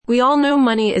We all know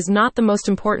money is not the most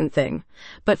important thing,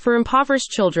 but for impoverished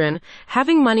children,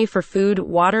 having money for food,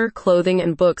 water, clothing,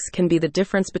 and books can be the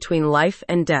difference between life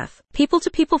and death. People to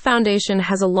People Foundation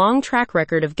has a long track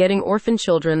record of getting orphan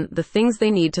children the things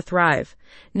they need to thrive.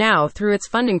 Now, through its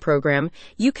funding program,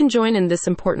 you can join in this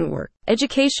important work.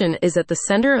 Education is at the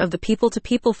center of the People to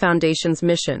People Foundation's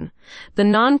mission. The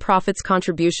non-profit's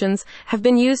contributions have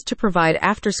been used to provide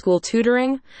after-school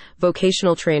tutoring,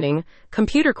 vocational training,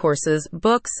 computer courses,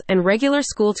 books, and regular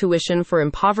school tuition for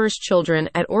impoverished children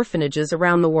at orphanages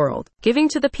around the world. Giving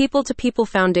to the People to People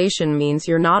Foundation means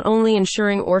you're not only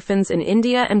ensuring orphans in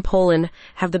India and Poland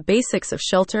have the basics of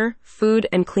shelter, food,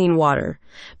 and clean water,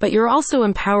 but you're also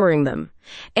empowering them.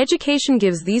 Education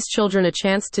gives these children a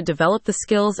chance to develop the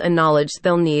skills and knowledge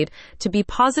they'll need to be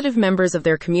positive members of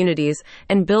their communities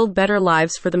and build better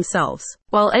lives for themselves.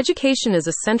 While education is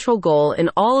a central goal in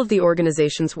all of the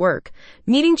organization's work,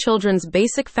 meeting children's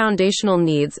basic foundational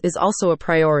needs is also a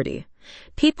priority.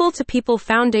 People to People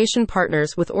Foundation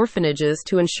partners with orphanages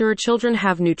to ensure children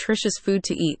have nutritious food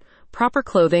to eat, proper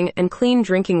clothing, and clean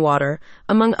drinking water,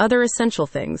 among other essential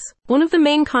things. One of the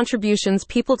main contributions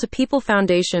People to People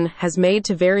Foundation has made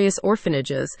to various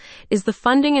orphanages is the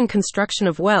funding and construction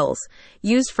of wells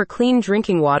used for clean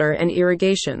drinking water and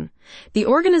irrigation. The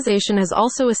organization has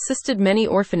also assisted many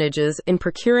orphanages in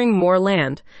procuring more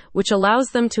land, which allows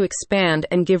them to expand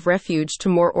and give refuge to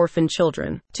more orphan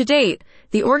children. To date,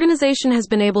 the organization has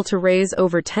been able to raise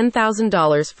over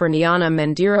 $10,000 for Nyana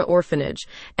Mandira Orphanage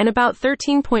and about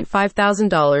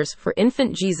 $13,500 for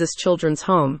Infant Jesus Children's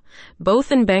Home,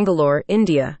 both in Bangalore,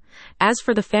 India. As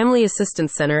for the Family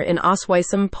Assistance Center in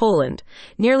Oswiecim, Poland,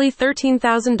 nearly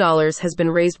 $13,000 has been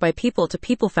raised by People to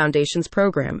People Foundation's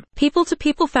program. People to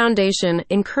People Foundation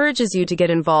encourages you to get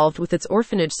involved with its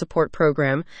orphanage support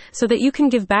program so that you can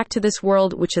give back to this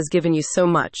world which has given you so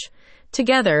much.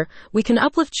 Together, we can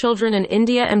uplift children in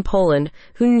India and Poland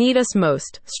who need us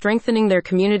most, strengthening their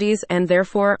communities and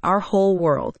therefore our whole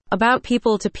world. About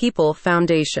People to People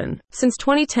Foundation. Since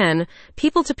 2010,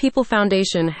 People to People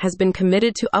Foundation has been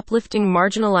committed to uplifting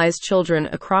marginalized children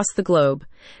across the globe.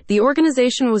 The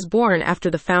organization was born after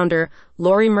the founder,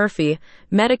 Laurie Murphy,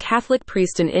 met a Catholic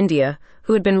priest in India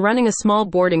who had been running a small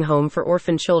boarding home for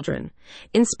orphan children.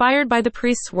 Inspired by the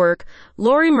priest's work,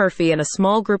 Laurie Murphy and a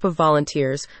small group of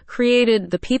volunteers created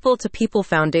the People to People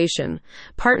Foundation,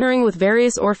 partnering with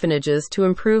various orphanages to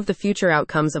improve the future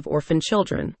outcomes of orphan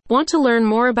children. Want to learn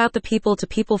more about the People to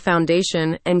People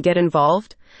Foundation and get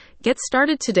involved? Get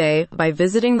started today by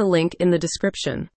visiting the link in the description.